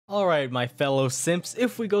Alright, my fellow simps,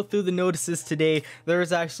 if we go through the notices today, there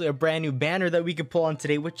is actually a brand new banner that we can pull on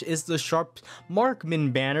today, which is the Sharp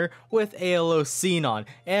Marksman banner with ALO Sinon.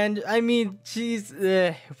 And I mean,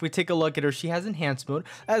 if we take a look at her, she has enhanced mode.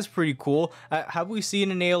 That's pretty cool. Have we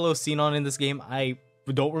seen an ALO Sinon in this game? I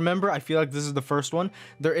don't remember. I feel like this is the first one.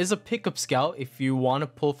 There is a pickup scout if you want to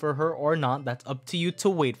pull for her or not. That's up to you to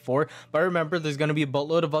wait for. But remember, there's going to be a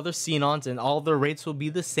boatload of other Sinons and all the rates will be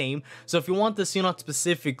the same. So if you want the Sinon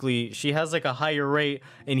specifically, she has like a higher rate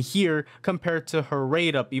in here compared to her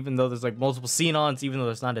rate up, even though there's like multiple Sinons, even though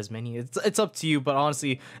there's not as many. It's up to you. But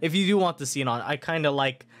honestly, if you do want the Sinon, I kind of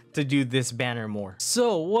like to do this banner more.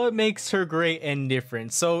 So what makes her great and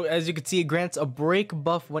different? So as you can see, it grants a break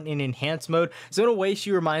buff when in enhanced mode. So in a way,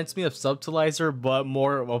 she reminds me of Subtilizer, but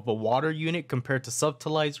more of a water unit compared to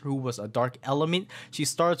Subtilizer, who was a dark element. She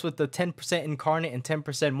starts with the 10% incarnate and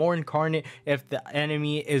 10% more incarnate if the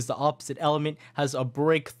enemy is the opposite element, has a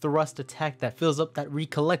break thrust attack that fills up that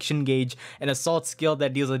recollection gauge, and assault skill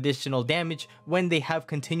that deals additional damage when they have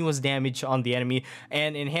continuous damage on the enemy.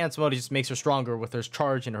 And enhanced mode just makes her stronger with her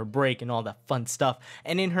charge and her break and all that fun stuff.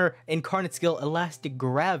 And in her incarnate skill, elastic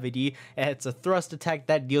gravity, it's a thrust attack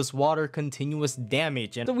that deals water continuous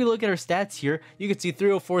damage. And so we look at her stats here, you can see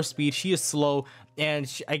 304 speed. She is slow,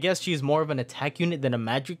 and I guess she's more of an attack unit than a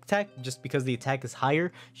magic attack just because the attack is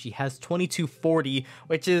higher. She has 2240,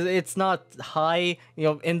 which is, it's not high, you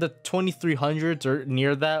know, in the 2300s or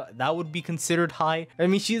near that would be considered high. I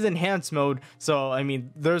mean, she's enhanced mode, so I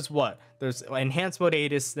mean, there's enhanced mode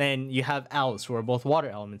Eydis, then you have ALOs, who are both water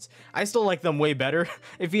elements. I still like them way better.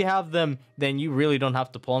 If you have them, then you really don't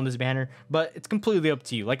have to pull on this banner, but it's completely up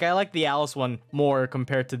to you. Like, I like the Alice one more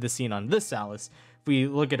compared to the Sinon. This Alice, if we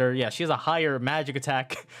look at her, yeah, she has a higher magic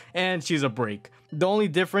attack and she's a break. The only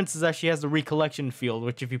difference is that she has the recollection field,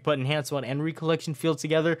 which if you put enhanced one and recollection field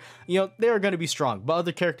together, you know, they're going to be strong. But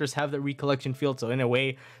other characters have the recollection field, so in a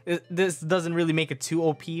way, this doesn't really make it too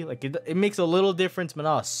OP. Like, it makes a little difference, but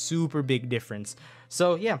not a super big difference.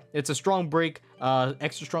 So yeah, it's a strong break,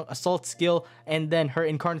 extra strong assault skill, and then her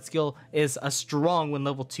incarnate skill is a strong when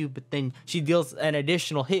level 2, but then she deals an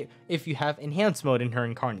additional hit if you have enhanced mode in her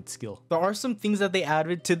incarnate skill. There are some things that they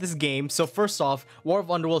added to this game. So first off, War of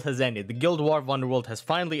Underworld has ended. The Guild War of Underworld has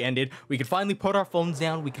finally ended. We can finally put our phones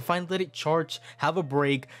down. We can finally let it charge, have a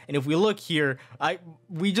break. And if we look here,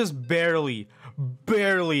 we just barely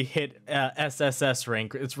hit SSS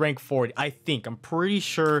rank. It's rank 40. I'm pretty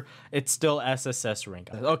sure it's still SSS rank.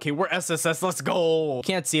 Okay, we're SSS, let's go.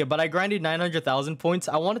 Can't see it, but I grinded 900,000 points.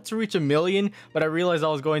 I wanted to reach 1 million, but I realized I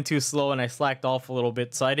was going too slow and I slacked off a little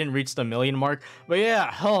bit, so I didn't reach the 1 million mark. But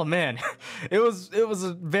yeah, oh man, it was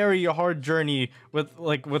a very hard journey with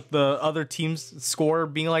the other team's score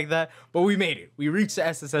being like that, but we made it. We reached the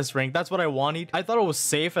SSS rank. That's what I wanted. I thought it was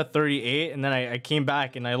safe at 38, and then I came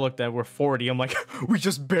back and I looked at we're 40. I'm like, we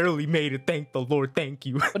just barely made it. Thank the Lord, thank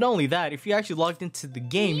you. But not only that, if you actually logged into the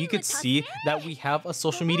game, you could see that we have a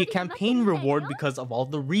social media campaign reward because of all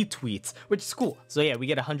the retweets, which is cool. So yeah, we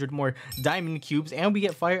get 100 more diamond cubes and we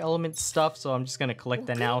get fire element stuff, so I'm just gonna collect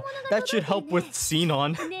that now. That should help with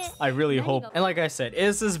Sinon. I really hope. And like I said,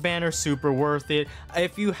 is this banner super worth it?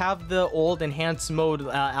 If you have the old enhanced mode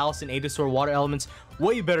Alice and Eydis or water elements,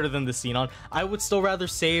 way better than the Sinon. I would still rather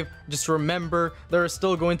save. Just remember, there is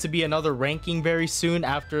still going to be another ranking very soon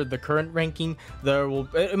after the current ranking.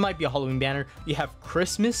 It might be a Halloween banner. You have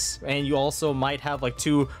Christmas, and you also might have like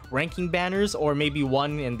 2 ranking banners, or maybe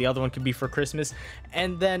one and the other one could be for Christmas.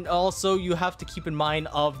 And then also you have to keep in mind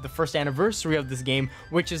of the first anniversary of this game,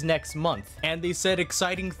 which is next month. And they said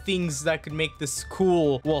exciting things that could make this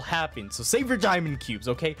cool will happen. So save your diamond cubes,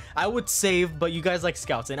 okay? I would save, but you guys like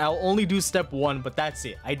scouts, and I'll only do step 1, but that's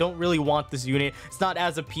it. I don't really want this unit. It's not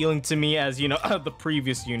as appealing to me as, you know, the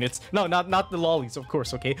previous units. No, not the lollies, of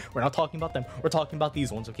course, okay? We're not talking about them. We're talking about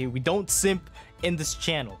these ones, okay? We don't simp in this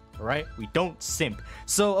channel, all right? We don't simp.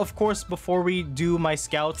 So, of course, before we do my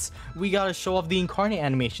scouts, we gotta show off the incarnate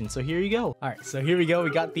animation. So here you go. All right, so here we go.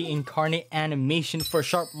 We got the incarnate animation for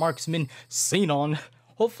Sharp Marksman Sinon.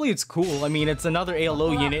 Hopefully it's cool. I mean, it's another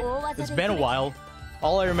ALO unit. It's been a while.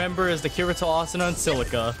 All I remember is the Kirito Asuna and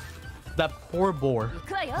Silica. That poor boar,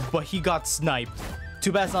 but he got sniped.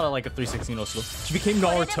 Too bad it's not like a 360 no scope. She became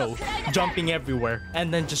Naruto, jumping everywhere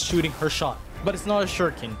and then just shooting her shot. But it's not a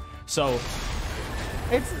shuriken, so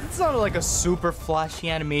it's not like a super flashy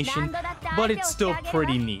animation, but it's still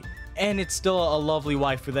pretty neat. And it's still a lovely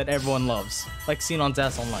waifu that everyone loves, like Sinon's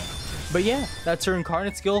ass online. But yeah, that's her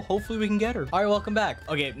incarnate skill. Hopefully we can get her. All right, welcome back.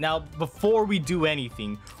 Okay, now before we do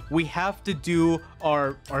anything, we have to do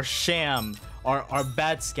our sham, our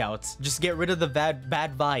bad scouts. Just get rid of the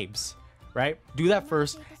bad vibes, right? Do that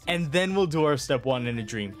first. and then we'll do our step 1 in a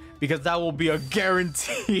dream, because that will be a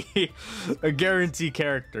guarantee. A guarantee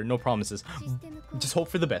character. No promises. Just hope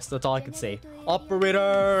for the best. That's all I can say.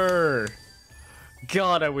 Operator!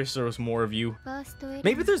 God, I wish there was more of you.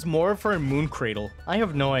 Maybe there's more of her in Moon Cradle. I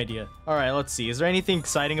have no idea. Alright, let's see. Is there anything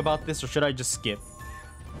exciting about this, or should I just skip?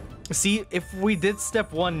 See, if we did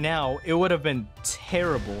step 1 now, it would have been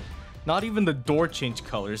terrible. Not even the door changed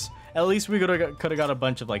colors. At least we could have got a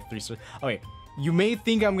bunch of like 3 stars. Okay, you may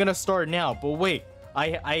think I'm gonna start now, but wait.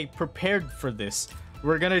 I prepared for this.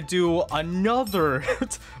 We're gonna do another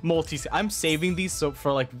multi. I'm saving these so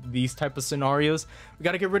for like these type of scenarios. We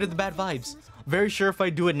gotta get rid of the bad vibes. Very sure if I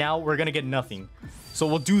do it now, we're gonna get nothing. So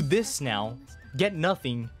we'll do this now, get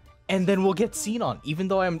nothing, and then we'll get Sinon. Even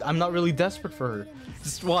though I'm not really desperate for her.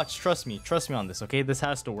 Just watch, trust me on this, okay? This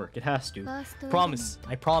has to work. It has to. Promise.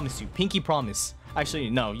 I promise you. Pinky promise. Actually,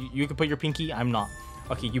 no. You can put your pinky. I'm not.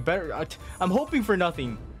 Okay, you better. I'm hoping for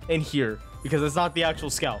nothing in here because it's not the actual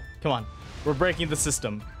scout. Come on. We're breaking the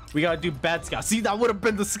system. We gotta do bad scout. See, that would have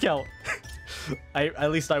been the scout. At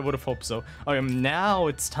least I would have hoped so. Okay, now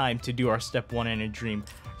it's time to do our step 1 in a dream.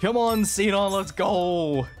 Come on, Sinon, let's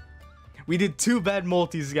go. We did 2 bad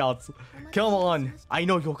multi-scouts. Come on. I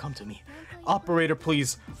know you'll come to me. Operator,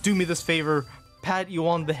 please, do me this favor. Pat you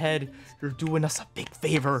on the head. You're doing us a big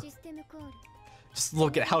favor. Just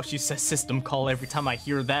look at how she says system call every time I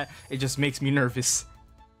hear that. It just makes me nervous.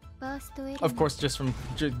 Of course, just from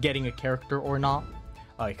getting a character or not.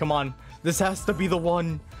 Alright, come on. This has to be the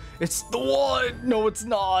one. It's the one. No, it's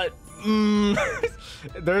not.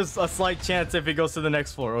 There's a slight chance if it goes to the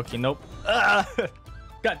next floor. Okay, nope.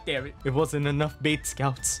 God damn it. It wasn't enough bait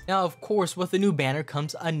scouts. Now, of course, with the new banner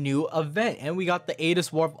comes a new event. And we got the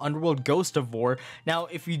Eydis War of Underworld Ghost of War. Now,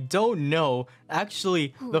 if you don't know,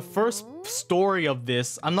 actually, the first story of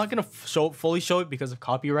this, I'm not going to fully show it because of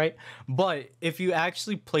copyright. But if you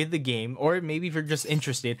actually played the game, or maybe if you're just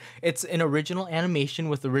interested, it's an original animation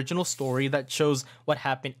with original story that shows what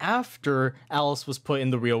happened after Alice was put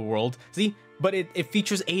in the real world. See? But it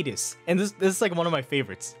features Eydis, and this is like one of my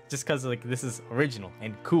favorites, just because like this is original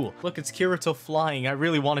and cool. Look, it's Kirito flying. I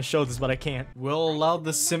really want to show this, but I can't. We'll allow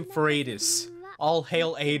the simp for Eydis. All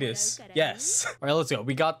hail Eydis. Yes. All right, let's go.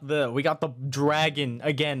 We got the dragon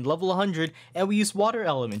again, level 100, and we use water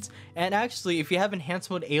elements. And actually, if you have enhanced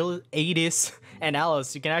mode Eydis and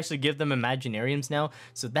Alice, you can actually give them imaginariums now.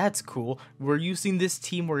 So that's cool. We're using this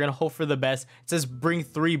team. We're gonna hope for the best. It says bring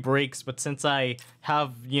 3 breaks, but since I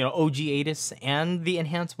have, you know, OG Eydis and the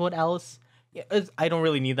enhanced mode Alice, yeah, I don't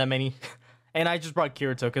really need that many. And I just brought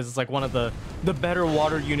Kirito because it's like one of the better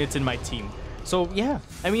water units in my team. So yeah,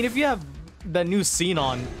 I mean, if you have the new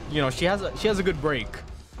Sinon, you know, she has a good break.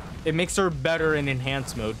 It makes her better in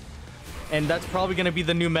enhanced mode, and that's probably gonna be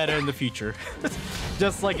the new meta in the future.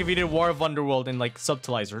 Just like if you did War of Underworld and like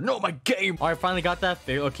Subtilizer. No, my game. All right, finally got that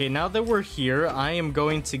thing. Okay, now that we're here, I am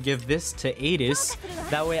going to give this to Eydis.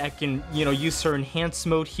 That way I can, you know, use her enhanced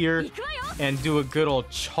mode here and do a good old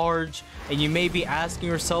charge. And you may be asking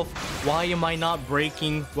yourself, why am I not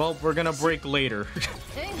breaking? Well, we're gonna break later.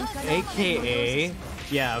 AKA,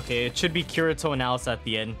 yeah, okay, it should be Kirito and Alice at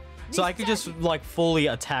the end. So I could just like fully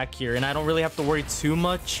attack here, and I don't really have to worry too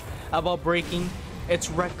much about breaking. It's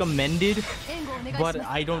recommended, but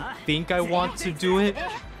I don't think I want to do it.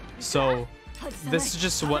 So this is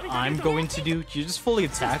just what I'm going to do. You just fully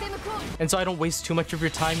attack, and so I don't waste too much of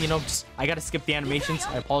your time, you know. Just I gotta skip the animations.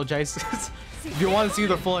 I apologize. If you want to see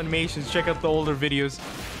the full animations, check out the older videos.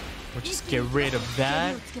 Or just get rid of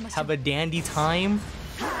that. Have a dandy time.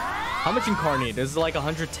 How much incarnate? Is it like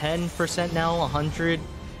 110% now? 100?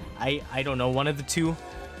 I don't know, one of the two.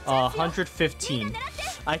 115.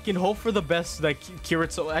 I can hope for the best that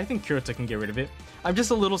Kirito, I think Kirito can get rid of it. I'm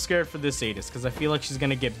just a little scared for this Eydis because I feel like she's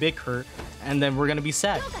gonna get big hurt, and then we're gonna be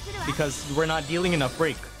sad because we're not dealing enough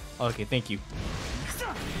break. Okay, thank you.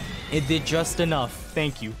 It did just enough.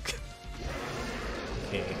 Thank you.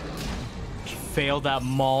 Okay. Fail that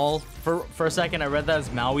Maul. For a second, I read that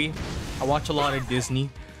as Maui. I watch a lot of Disney.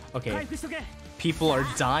 Okay. People are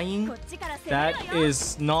dying. That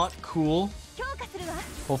is not cool.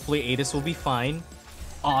 Hopefully Eydis will be fine.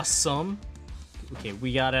 Awesome. Okay,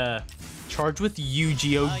 we gotta charge with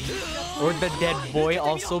Yu-Gi-Oh! Or the dead boy,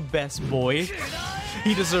 also best boy.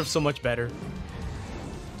 He deserves so much better.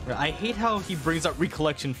 I hate how he brings up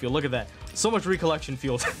recollection field. Look at that. So much recollection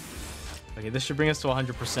field. Okay, this should bring us to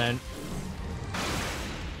 100%.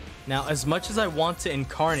 Now, as much as I want to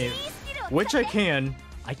incarnate, which I can,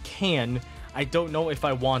 I don't know if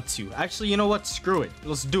I want to. Actually, you know what? Screw it.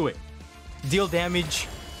 Let's do it. Deal damage.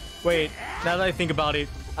 Wait, now that I think about it,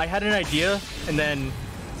 I had an idea, and then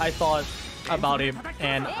I thought about it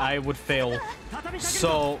and I would fail.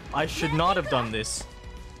 So I should not have done this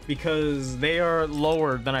because they are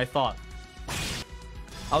lower than I thought.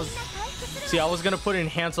 I was gonna put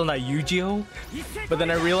enhance on that Yu-Gi-Oh, but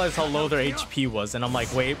then I realized how low their HP was, and I'm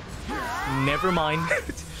like, wait, never mind.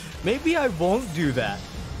 Maybe I won't do that.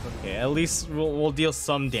 Okay, at least we'll deal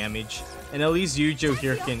some damage, and at least Yu-Gi-Oh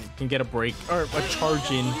here can get a break or a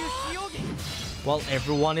charge in while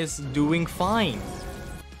everyone is doing fine,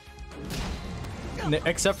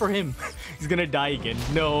 except for him. He's gonna die again.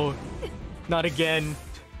 No, not again.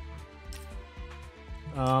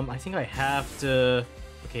 I think I have to.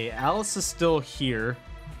 Okay, Alice is still here,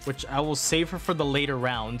 which I will save her for the later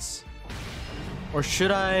rounds. Or should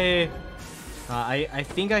I? I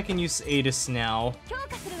think I can use Eydis now.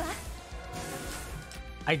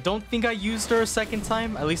 I don't think I used her a second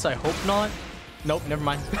time. At least I hope not. Nope, never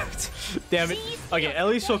mind. Damn it. Okay, at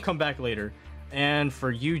least she'll come back later. And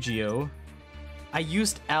for Yu-Gi-Oh, I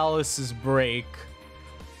used Alice's break.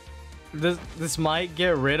 This might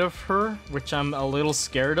get rid of her, which I'm a little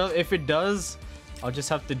scared of. If it does, I'll just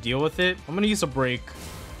have to deal with it. I'm gonna use a break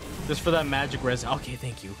just for that magic res. Okay,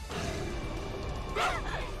 thank you.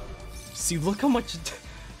 See, look how much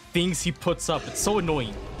things he puts up. It's so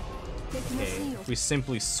annoying. Okay, we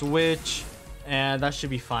simply switch, and that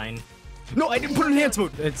should be fine. No, I didn't put enhanced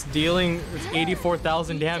mode. It's dealing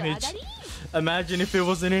 84,000 damage. Imagine if it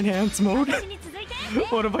was in enhanced mode.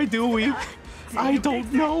 What am I doing? I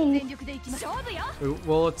don't know.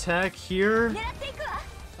 We'll attack here.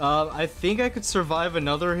 I think I could survive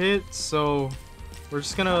another hit, so we're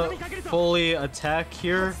just gonna fully attack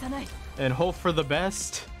here and hope for the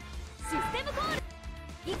best.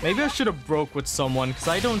 Maybe I should have broke with someone because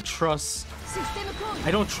I don't trust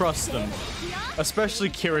them, especially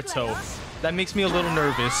Kirito. That makes me a little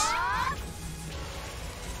nervous.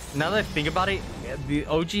 Now that I think about it, the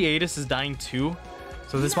OG Eydis is dying too,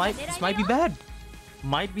 so this might be bad.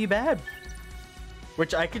 Might be bad.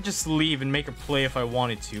 Which I could just leave and make a play if I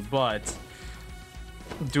wanted to, but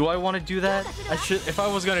do I want to do that? If I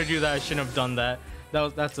was gonna do that, I shouldn't have done that.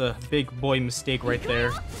 That's a big boy mistake right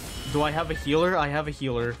there. Do I have a healer? I have a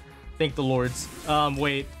healer. Thank the lords.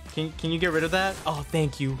 Wait, can you get rid of that? Oh,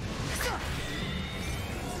 thank you.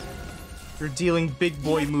 You're dealing big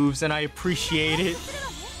boy moves, and I appreciate it.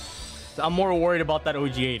 I'm more worried about that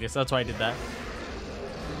OG Eydis. That's why I did that.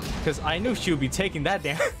 Because I knew she would be taking that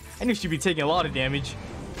damage. I knew she'd be taking a lot of damage.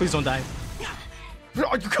 Please don't die.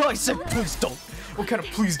 I said please don't. What kind of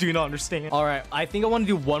please do you not understand? All right, I think I want to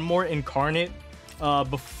do one more incarnate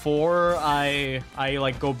before I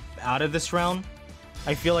like go out of this round.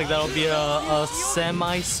 I feel like that'll be a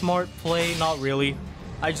semi-smart play. Not really.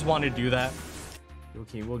 I just want to do that.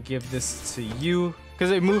 Okay, we'll give this to you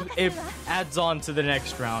because it adds on to the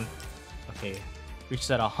next round. Okay, reach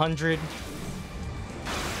that 100.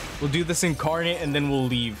 We'll do this incarnate and then we'll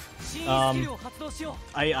leave.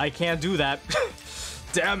 I can't do that.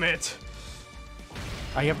 Damn it.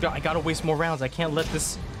 I gotta waste more rounds. I can't let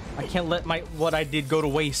what I did go to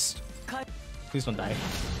waste. Please don't die.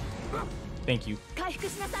 Thank you.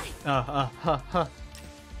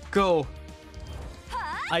 Go.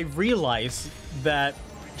 I realized that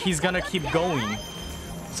he's gonna keep going.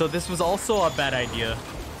 So this was also a bad idea.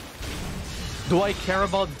 Do I care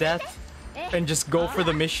about death and just go for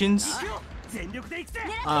the missions?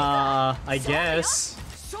 I guess.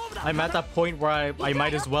 I'm at that point where I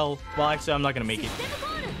might as well. Well, actually, I'm not gonna make it.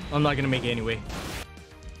 I'm not gonna make it anyway.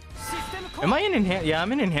 Am I in enhance? Yeah,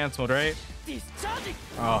 I'm in enhanced mode, right?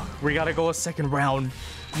 Oh, we gotta go a second round.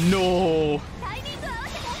 No.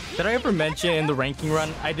 Did I ever mention in the ranking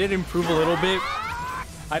run I did improve a little bit?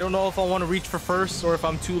 I don't know if I want to reach for first or if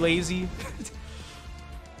I'm too lazy.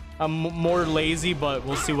 I'm more lazy, but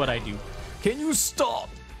we'll see what I do. Can you stop?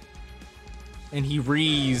 And he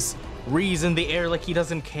rees in the air like he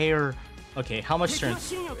doesn't care. Okay, how much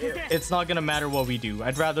turns? It's not gonna matter what we do.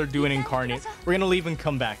 I'd rather do an incarnate. We're gonna leave and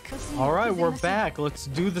come back. All right, we're back. Let's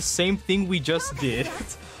do the same thing we just did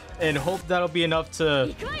and hope that'll be enough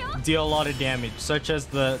to deal a lot of damage, such as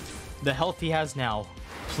the health he has now.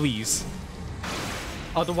 Please.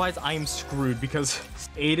 Otherwise, I am screwed because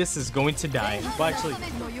Eydis is going to die. Well, actually,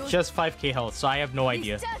 she has 5k health, so I have no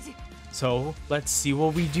idea. So, let's see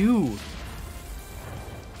what we do.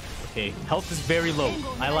 Okay, health is very low.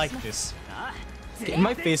 I like this. Okay, in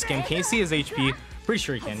my face cam, can you see his HP? Pretty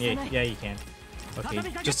sure you can. Yeah, you can. Okay,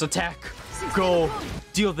 just attack. Go.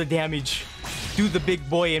 Deal the damage. Do the big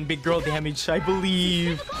boy and big girl damage, I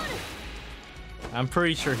believe. I'm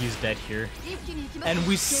pretty sure he's dead here. And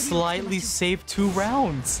we slightly saved 2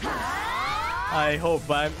 rounds. I hope,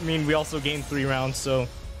 but I mean, we also gained 3 rounds, so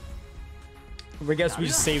I guess we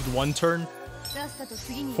just saved 1 turn.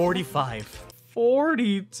 45.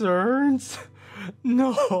 40 turns?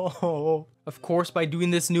 No. Of course, by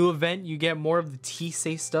doing this new event, you get more of the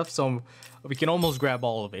T-Say stuff, so we can almost grab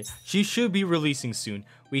all of it. She should be releasing soon.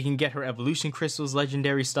 We can get her evolution crystals,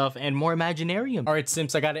 legendary stuff, and more Imaginarium. Alright,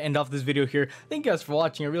 Simps, I gotta end off this video here. Thank you guys for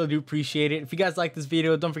watching. I really do appreciate it. If you guys like this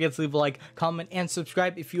video, don't forget to leave a like, comment, and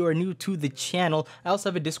subscribe if you are new to the channel. I also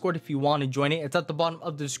have a Discord if you want to join it. It's at the bottom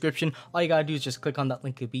of the description. All you gotta do is just click on that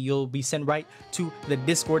link. You'll be sent right to the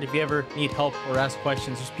Discord if you ever need help or ask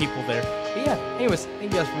questions. There's people there. But yeah, anyways, thank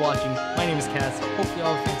you guys for watching. My name is Cass. Hope you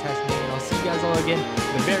all have a fantastic day, and I'll see you guys all again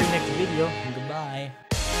in the very next video.